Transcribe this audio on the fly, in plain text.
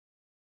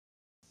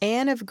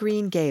Anne of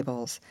Green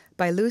Gables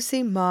by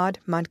Lucy Maud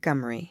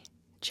Montgomery.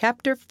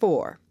 Chapter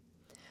 4.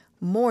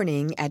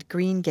 Morning at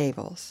Green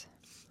Gables.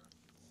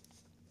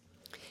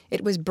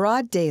 It was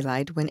broad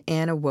daylight when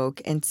Anne awoke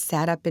and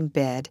sat up in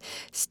bed,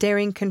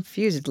 staring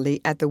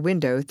confusedly at the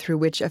window through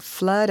which a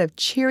flood of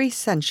cheery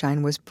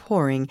sunshine was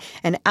pouring,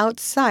 and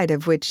outside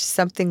of which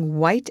something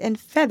white and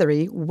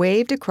feathery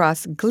waved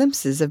across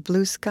glimpses of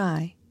blue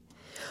sky.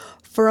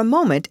 For a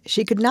moment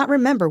she could not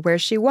remember where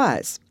she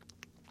was.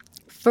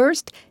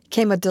 First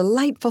came a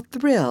delightful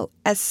thrill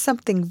as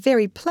something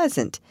very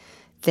pleasant,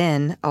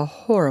 then a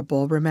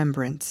horrible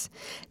remembrance.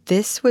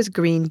 This was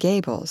Green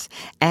Gables,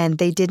 and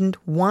they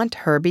didn't want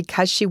her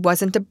because she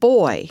wasn't a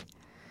boy.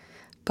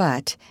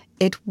 But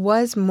it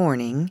was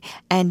morning,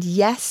 and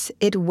yes,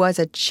 it was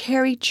a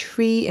cherry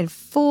tree in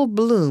full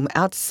bloom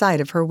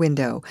outside of her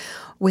window.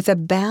 With a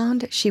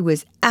bound, she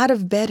was out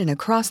of bed and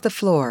across the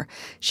floor.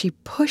 She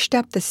pushed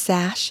up the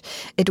sash.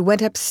 It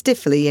went up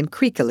stiffly and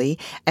creakily,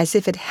 as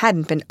if it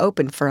hadn't been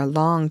opened for a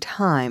long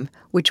time,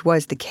 which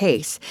was the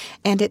case,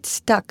 and it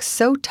stuck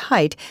so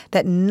tight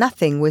that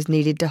nothing was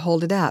needed to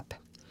hold it up.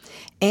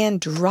 Anne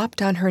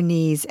dropped on her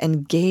knees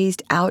and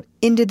gazed out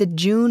into the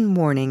June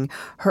morning,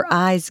 her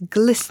eyes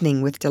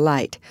glistening with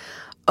delight.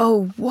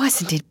 Oh,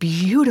 wasn't it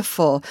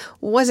beautiful?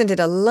 Wasn't it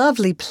a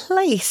lovely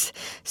place?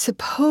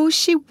 Suppose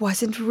she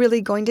wasn't really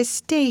going to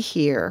stay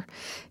here.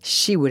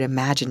 She would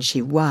imagine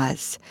she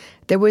was.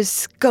 There was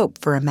scope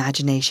for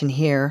imagination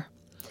here.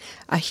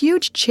 A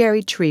huge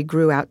cherry tree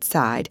grew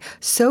outside,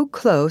 so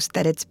close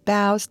that its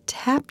boughs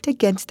tapped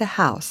against the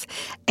house,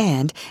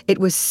 and it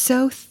was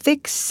so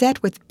thick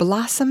set with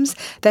blossoms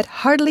that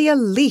hardly a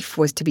leaf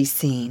was to be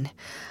seen.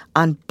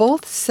 On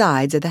both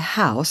sides of the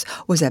house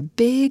was a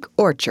big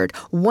orchard,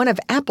 one of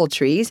apple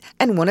trees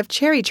and one of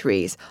cherry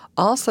trees,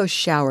 also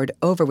showered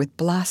over with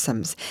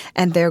blossoms,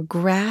 and their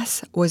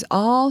grass was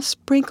all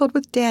sprinkled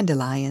with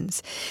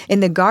dandelions.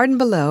 In the garden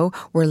below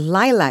were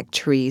lilac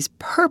trees,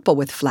 purple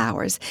with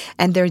flowers,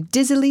 and their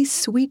dizzily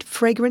sweet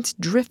fragrance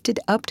drifted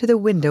up to the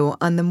window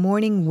on the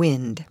morning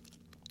wind.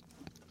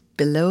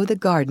 Below the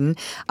garden,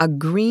 a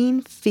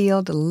green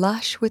field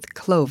lush with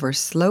clover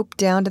sloped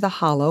down to the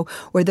hollow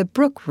where the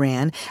brook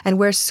ran and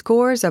where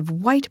scores of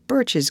white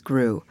birches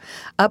grew,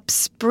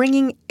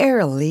 upspringing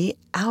airily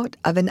out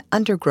of an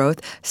undergrowth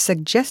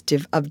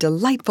suggestive of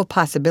delightful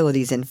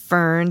possibilities in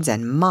ferns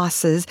and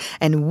mosses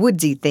and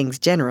woodsy things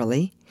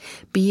generally.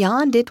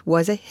 Beyond it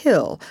was a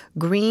hill,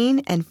 green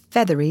and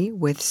feathery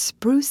with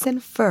spruce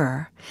and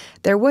fir.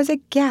 There was a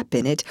gap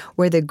in it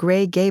where the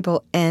gray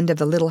gable end of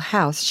the little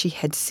house she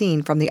had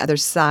seen from the other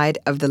side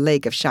of the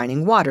lake of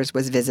shining waters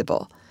was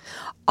visible.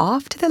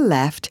 Off to the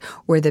left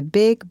were the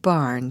big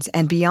barns,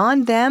 and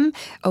beyond them,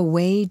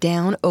 away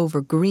down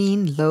over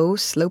green,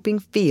 low-sloping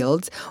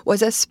fields,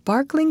 was a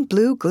sparkling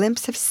blue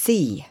glimpse of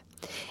sea.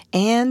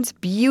 Anne's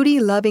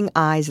beauty-loving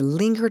eyes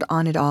lingered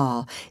on it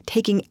all,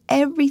 taking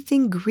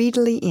everything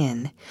greedily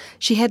in.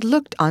 She had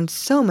looked on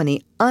so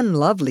many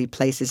unlovely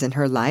places in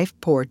her life,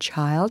 poor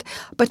child,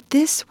 but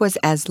this was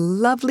as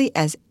lovely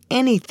as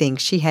anything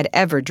she had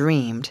ever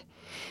dreamed.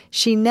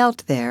 She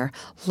knelt there,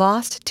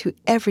 lost to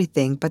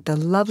everything but the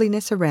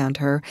loveliness around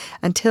her,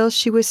 until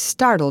she was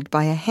startled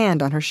by a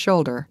hand on her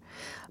shoulder.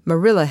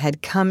 Marilla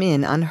had come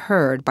in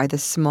unheard by the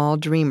small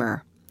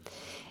dreamer.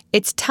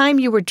 "It's time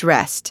you were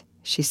dressed,"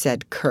 she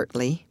said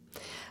curtly.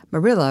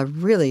 Marilla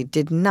really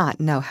did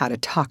not know how to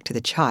talk to the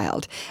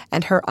child,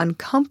 and her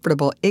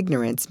uncomfortable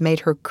ignorance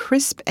made her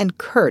crisp and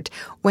curt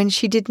when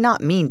she did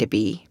not mean to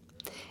be.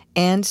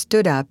 Anne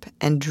stood up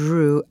and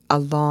drew a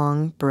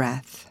long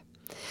breath.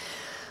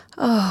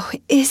 "Oh,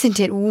 isn't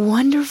it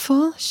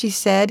wonderful?" she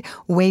said,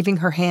 waving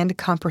her hand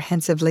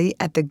comprehensively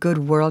at the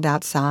good world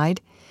outside.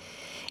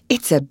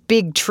 "It's a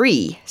big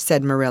tree,"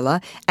 said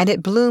Marilla, "and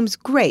it blooms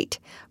great,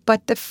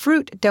 but the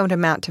fruit don't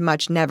amount to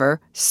much never,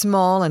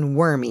 small and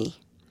wormy."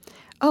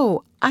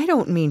 "Oh, I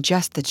don't mean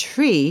just the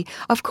tree.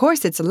 Of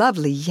course it's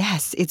lovely,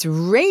 yes, it's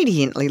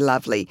radiantly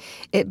lovely.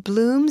 It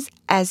blooms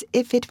as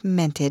if it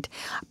meant it.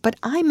 But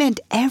I meant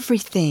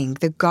everything,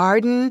 the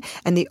garden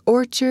and the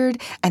orchard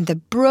and the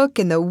brook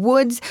and the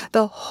woods,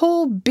 the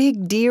whole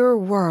big dear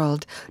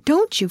world.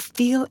 Don't you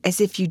feel as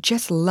if you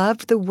just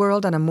loved the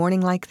world on a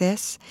morning like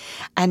this?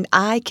 And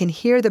I can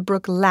hear the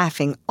brook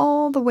laughing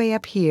all the way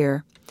up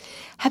here.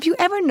 Have you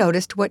ever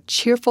noticed what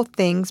cheerful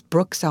things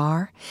brooks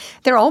are?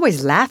 They're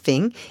always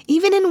laughing.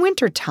 Even in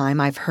winter time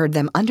I've heard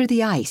them under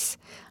the ice.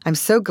 I'm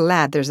so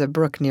glad there's a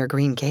brook near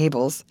Green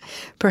Gables.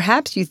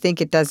 Perhaps you think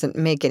it doesn't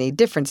make any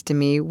difference to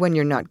me when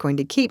you're not going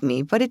to keep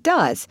me, but it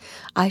does.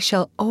 I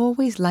shall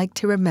always like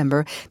to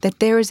remember that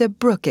there is a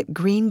brook at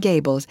Green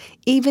Gables,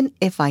 even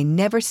if I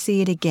never see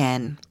it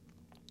again.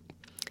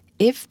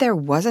 If there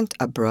wasn't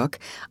a brook,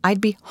 I'd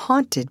be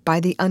haunted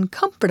by the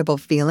uncomfortable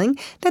feeling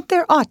that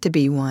there ought to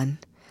be one.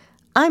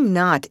 I'm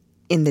not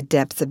in the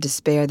depths of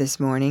despair this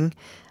morning.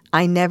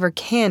 I never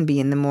can be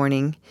in the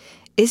morning.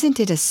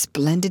 Isn't it a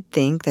splendid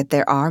thing that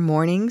there are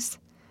mornings?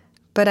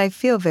 But I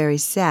feel very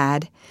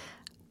sad.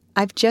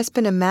 I've just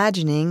been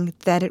imagining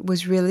that it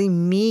was really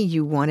me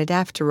you wanted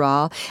after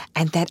all,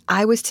 and that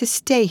I was to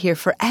stay here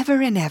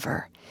forever and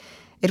ever.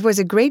 It was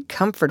a great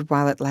comfort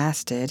while it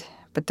lasted,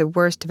 but the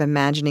worst of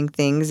imagining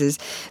things is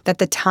that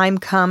the time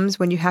comes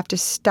when you have to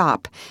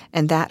stop,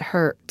 and that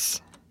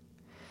hurts.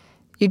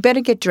 "You'd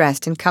better get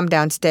dressed and come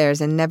downstairs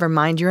and never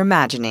mind your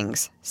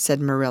imaginings,"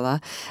 said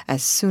Marilla,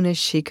 as soon as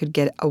she could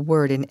get a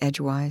word in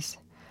edgewise.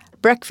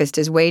 "Breakfast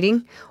is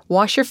waiting.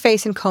 Wash your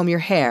face and comb your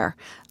hair.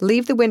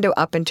 Leave the window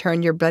up and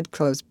turn your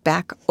bedclothes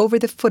back over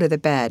the foot of the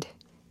bed.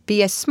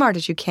 Be as smart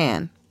as you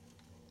can."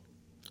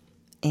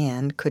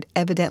 Anne could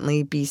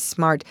evidently be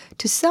smart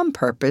to some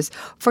purpose,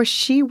 for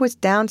she was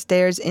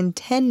downstairs in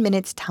 10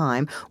 minutes'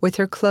 time with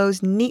her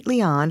clothes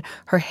neatly on,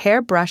 her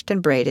hair brushed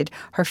and braided,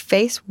 her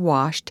face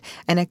washed,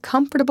 and a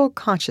comfortable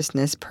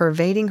consciousness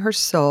pervading her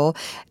soul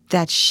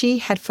that she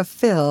had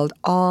fulfilled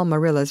all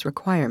Marilla's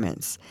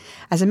requirements.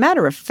 As a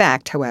matter of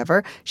fact,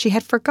 however, she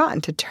had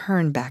forgotten to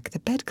turn back the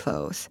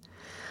bedclothes.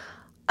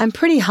 "I'm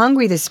pretty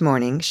hungry this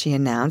morning," she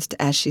announced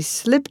as she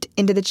slipped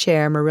into the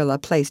chair Marilla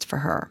placed for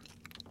her.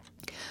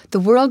 "The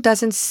world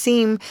doesn't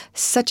seem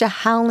such a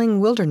howling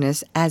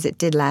wilderness as it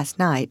did last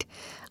night.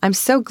 I'm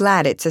so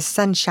glad it's a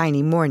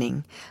sunshiny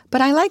morning.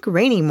 But I like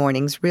rainy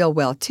mornings real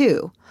well,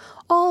 too.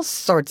 All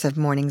sorts of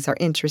mornings are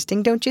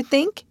interesting, don't you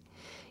think?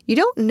 You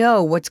don't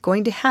know what's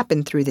going to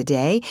happen through the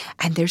day,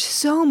 and there's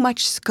so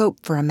much scope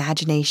for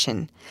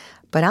imagination.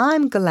 But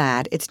I'm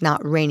glad it's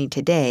not rainy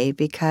today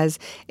because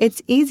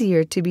it's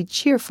easier to be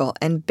cheerful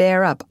and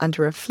bear up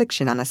under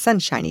affliction on a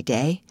sunshiny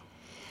day.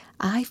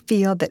 I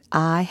feel that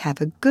I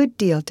have a good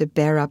deal to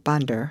bear up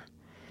under.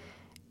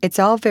 It's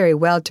all very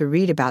well to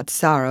read about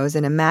sorrows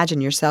and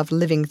imagine yourself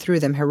living through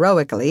them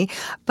heroically,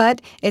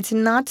 but it's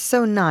not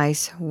so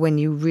nice when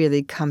you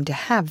really come to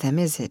have them,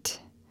 is it?"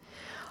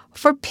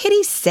 "For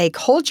pity's sake,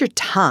 hold your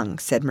tongue,"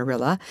 said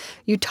Marilla.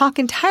 "You talk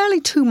entirely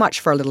too much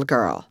for a little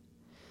girl."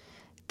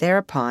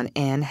 Thereupon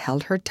Anne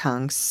held her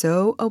tongue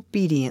so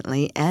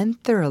obediently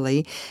and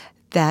thoroughly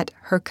that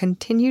her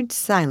continued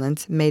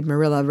silence made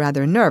Marilla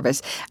rather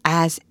nervous,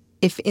 as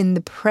if in the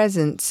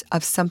presence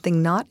of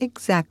something not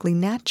exactly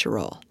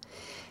natural.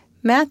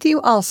 Matthew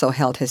also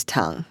held his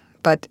tongue,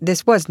 but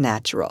this was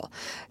natural,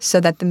 so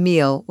that the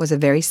meal was a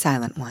very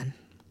silent one.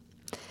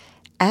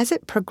 As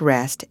it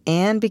progressed,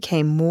 Anne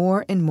became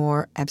more and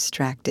more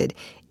abstracted,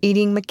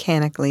 eating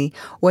mechanically,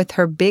 with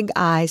her big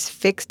eyes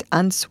fixed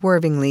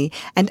unswervingly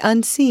and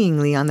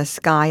unseeingly on the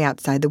sky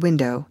outside the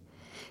window.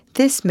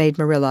 This made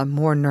Marilla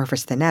more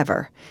nervous than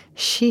ever.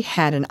 She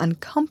had an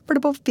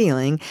uncomfortable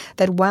feeling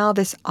that while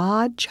this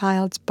odd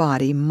child's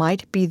body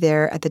might be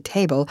there at the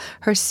table,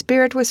 her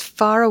spirit was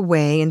far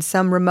away in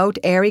some remote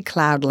airy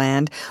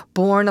cloudland,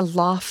 borne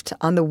aloft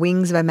on the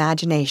wings of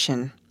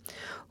imagination.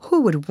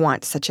 Who would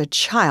want such a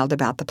child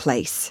about the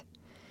place?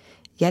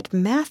 Yet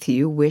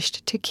Matthew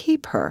wished to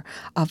keep her,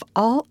 of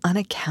all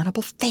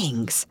unaccountable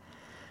things.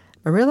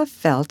 Marilla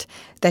felt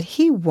that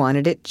he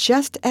wanted it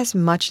just as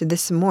much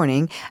this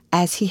morning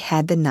as he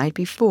had the night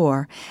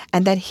before,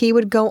 and that he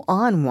would go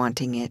on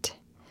wanting it.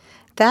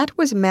 That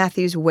was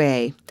Matthew's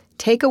way.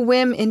 Take a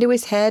whim into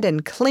his head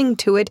and cling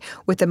to it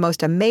with the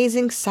most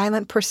amazing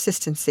silent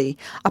persistency,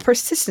 a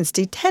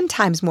persistency 10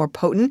 times more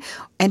potent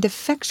and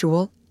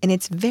effectual in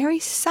its very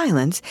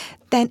silence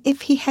than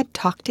if he had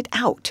talked it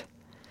out.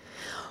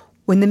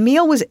 When the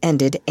meal was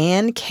ended,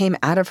 Anne came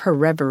out of her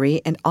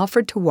reverie and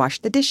offered to wash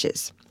the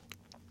dishes.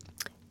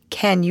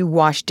 "Can you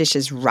wash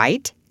dishes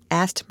right?"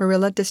 asked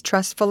Marilla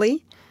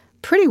distrustfully.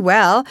 "Pretty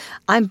well.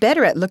 I'm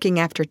better at looking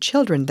after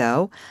children,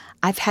 though.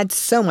 I've had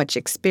so much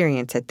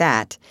experience at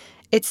that.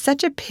 It's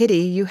such a pity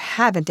you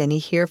haven't any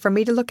here for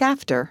me to look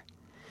after."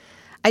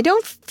 "I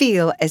don't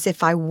feel as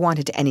if I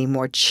wanted any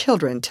more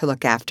children to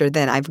look after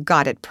than I've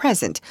got at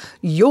present.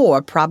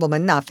 You're problem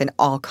enough in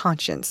all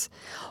conscience.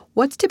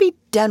 What's to be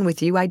done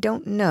with you I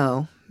don't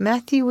know.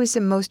 Matthew is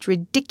a most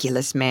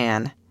ridiculous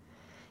man."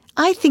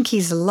 "I think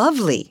he's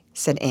lovely,"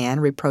 said Anne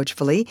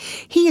reproachfully.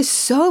 "He is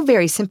so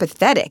very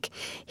sympathetic.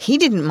 He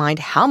didn't mind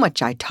how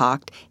much I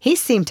talked. He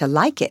seemed to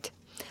like it.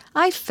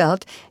 I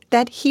felt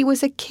that he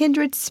was a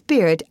kindred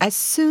spirit as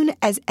soon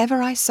as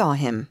ever I saw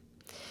him."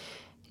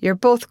 "You're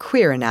both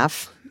queer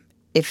enough,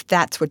 if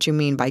that's what you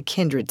mean by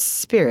kindred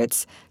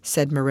spirits,"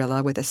 said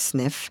Marilla with a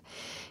sniff.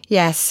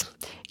 "Yes,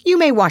 you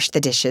may wash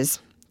the dishes.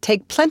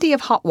 Take plenty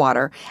of hot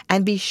water,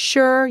 and be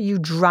sure you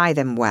dry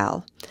them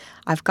well.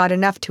 I've got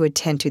enough to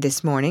attend to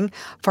this morning,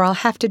 for I'll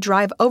have to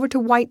drive over to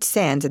White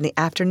Sands in the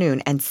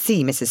afternoon and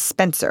see Mrs.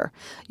 Spencer.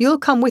 You'll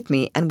come with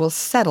me, and we'll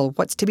settle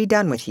what's to be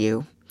done with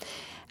you.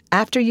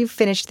 After you've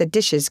finished the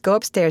dishes, go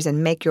upstairs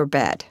and make your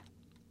bed."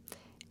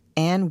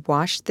 Anne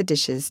washed the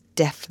dishes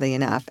deftly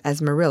enough, as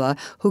Marilla,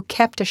 who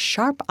kept a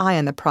sharp eye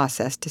on the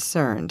process,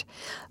 discerned.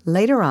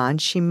 Later on,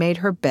 she made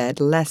her bed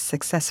less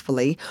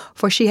successfully,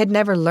 for she had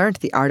never learnt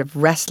the art of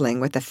wrestling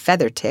with a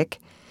feather tick.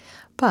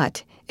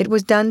 But it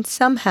was done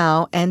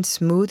somehow and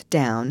smoothed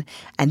down,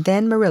 and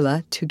then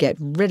Marilla, to get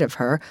rid of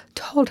her,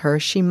 told her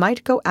she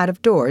might go out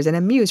of doors and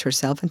amuse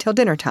herself until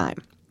dinner time.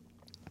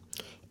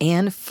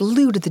 Anne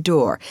flew to the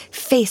door,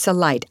 face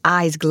alight,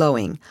 eyes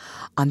glowing.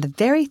 On the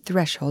very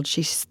threshold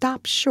she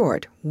stopped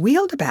short,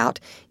 wheeled about,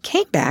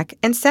 came back,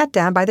 and sat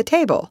down by the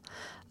table.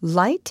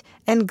 Light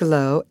and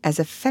glow as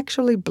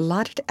effectually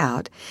blotted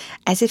out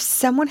as if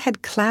someone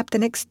had clapped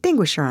an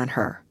extinguisher on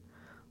her.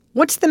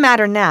 "What's the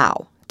matter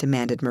now?"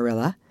 demanded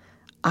Marilla.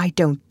 "I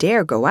don't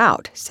dare go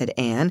out," said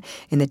Anne,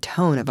 in the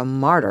tone of a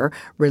martyr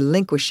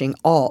relinquishing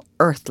all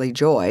earthly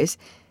joys.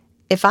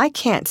 "If I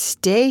can't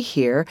stay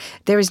here,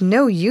 there is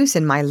no use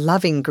in my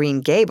loving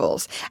Green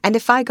Gables, and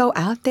if I go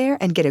out there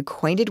and get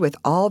acquainted with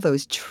all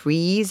those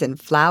trees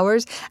and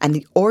flowers and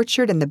the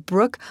orchard and the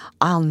brook,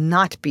 I'll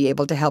not be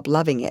able to help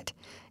loving it.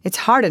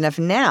 It's hard enough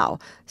now,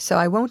 so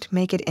I won't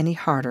make it any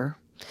harder.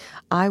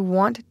 I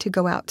want to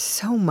go out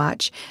so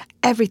much.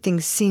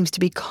 Everything seems to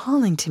be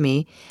calling to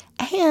me.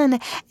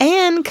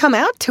 Anne, come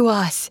out to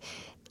us.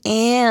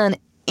 Anne,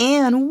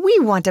 we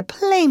want a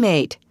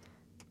playmate."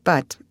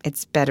 But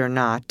it's better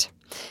not.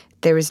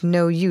 There is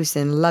no use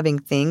in loving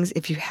things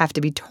if you have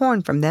to be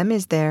torn from them,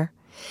 is there?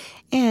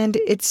 And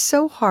it's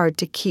so hard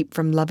to keep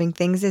from loving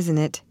things, isn't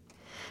it?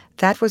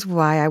 That was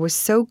why I was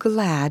so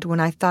glad when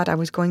I thought I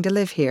was going to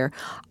live here.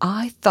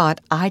 I thought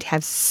I'd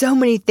have so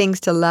many things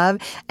to love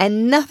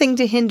and nothing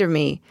to hinder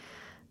me.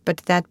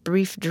 But that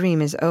brief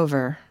dream is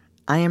over.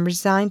 I am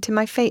resigned to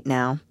my fate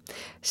now,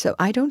 so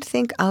I don't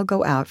think I'll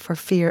go out for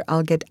fear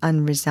I'll get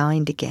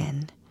unresigned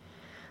again.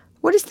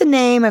 What is the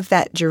name of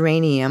that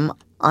geranium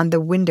on the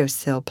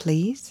windowsill,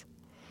 please?"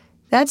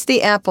 "That's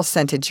the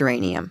apple-scented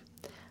geranium."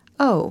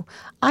 "Oh,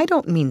 I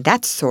don't mean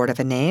that sort of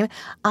a name.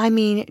 I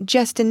mean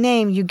just a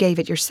name you gave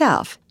it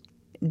yourself.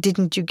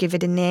 Didn't you give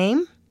it a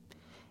name?"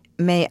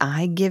 "May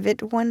I give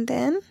it one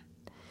then?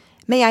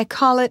 May I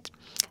call it,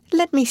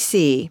 let me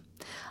see,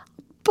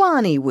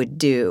 Bonnie would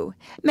do.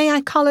 May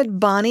I call it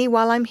Bonnie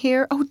while I'm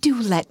here? Oh, do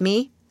let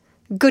me."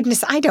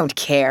 "Goodness, I don't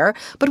care.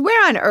 But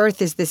where on earth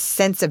is this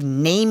sense of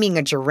naming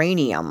a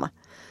geranium?"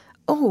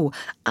 "Oh,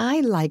 I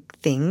like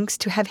things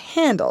to have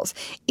handles,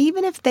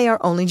 even if they are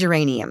only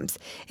geraniums.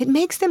 It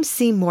makes them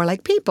seem more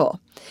like people.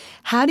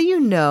 How do you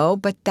know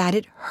but that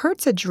it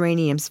hurts a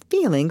geranium's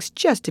feelings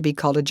just to be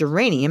called a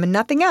geranium and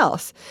nothing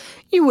else?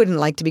 You wouldn't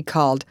like to be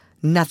called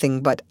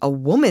nothing but a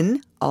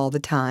woman all the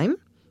time.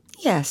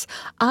 Yes,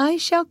 I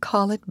shall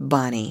call it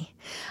Bonnie.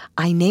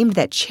 I named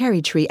that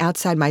cherry tree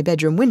outside my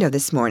bedroom window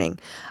this morning.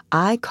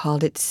 I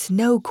called it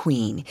Snow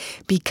Queen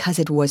because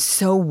it was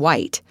so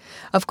white.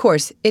 Of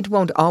course, it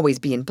won't always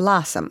be in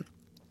blossom,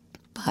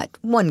 but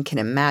one can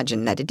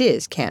imagine that it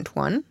is, can't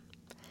one?"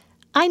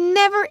 "I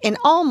never in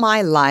all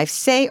my life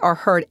say or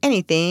heard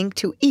anything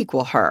to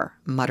equal her,"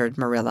 muttered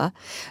Marilla,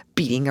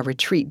 beating a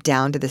retreat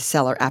down to the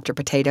cellar after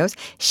potatoes.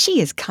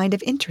 "She is kind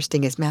of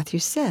interesting, as Matthew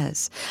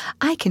says.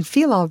 I can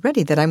feel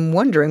already that I'm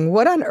wondering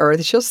what on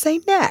earth she'll say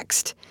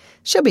next.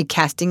 She'll be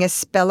casting a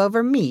spell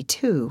over me,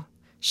 too.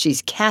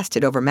 She's cast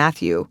it over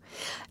Matthew.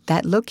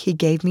 That look he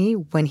gave me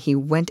when he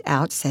went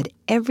out said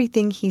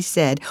everything he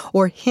said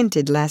or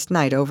hinted last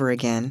night over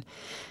again.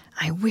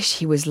 I wish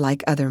he was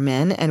like other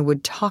men and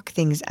would talk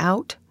things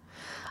out.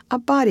 A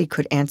body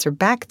could answer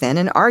back then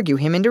and argue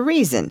him into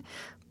reason.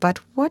 But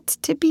what's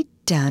to be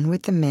done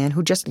with the man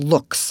who just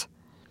looks?"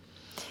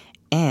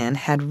 Anne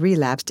had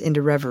relapsed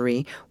into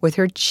reverie, with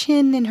her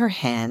chin in her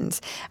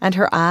hands and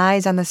her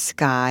eyes on the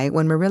sky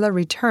when Marilla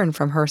returned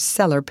from her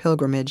cellar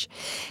pilgrimage.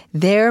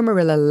 There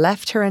Marilla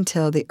left her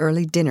until the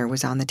early dinner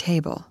was on the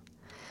table.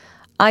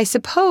 "I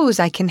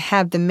suppose I can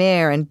have the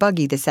mare and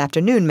buggy this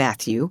afternoon,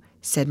 Matthew,"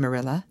 said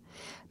Marilla.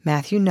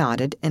 Matthew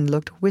nodded and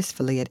looked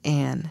wistfully at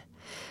Anne.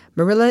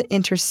 Marilla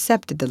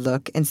intercepted the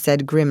look and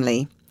said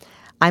grimly,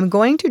 "I'm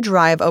going to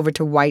drive over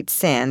to White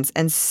Sands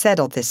and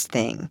settle this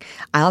thing.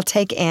 I'll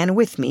take Anne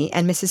with me,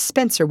 and Mrs.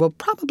 Spencer will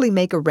probably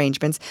make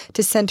arrangements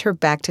to send her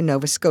back to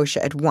Nova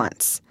Scotia at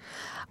once.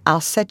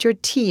 I'll set your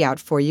tea out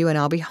for you, and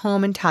I'll be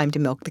home in time to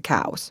milk the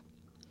cows."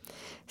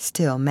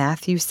 Still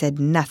Matthew said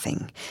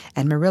nothing,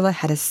 and Marilla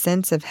had a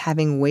sense of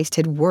having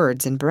wasted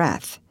words and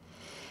breath.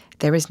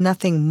 There is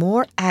nothing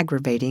more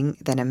aggravating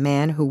than a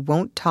man who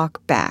won't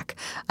talk back,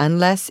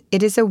 unless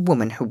it is a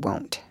woman who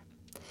won't.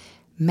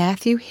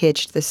 Matthew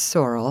hitched the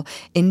sorrel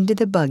into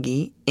the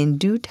buggy in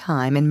due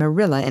time, and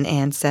Marilla and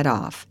Anne set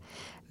off.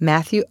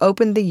 Matthew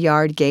opened the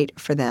yard gate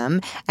for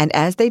them, and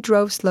as they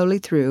drove slowly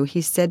through,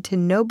 he said to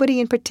nobody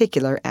in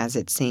particular, as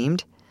it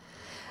seemed,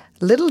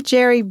 "Little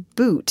Jerry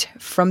Boot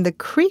from the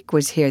creek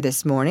was here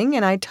this morning,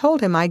 and I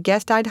told him I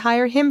guessed I'd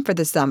hire him for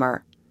the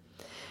summer."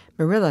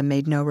 Marilla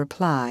made no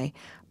reply,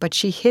 but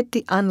she hit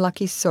the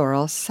unlucky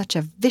sorrel such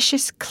a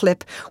vicious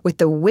clip with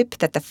the whip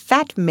that the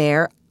fat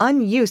mare,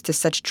 unused to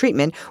such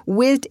treatment,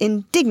 whizzed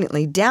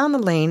indignantly down the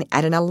lane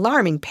at an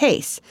alarming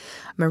pace.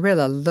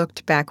 Marilla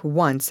looked back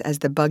once as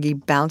the buggy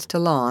bounced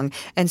along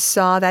and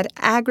saw that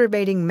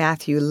aggravating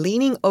Matthew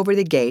leaning over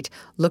the gate,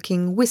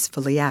 looking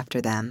wistfully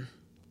after them.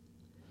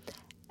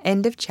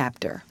 End of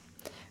chapter.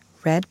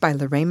 Read by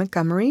Lorraine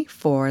Montgomery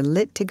for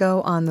Lit to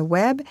Go on the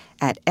web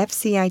at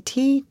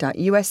fcit.usf.edu.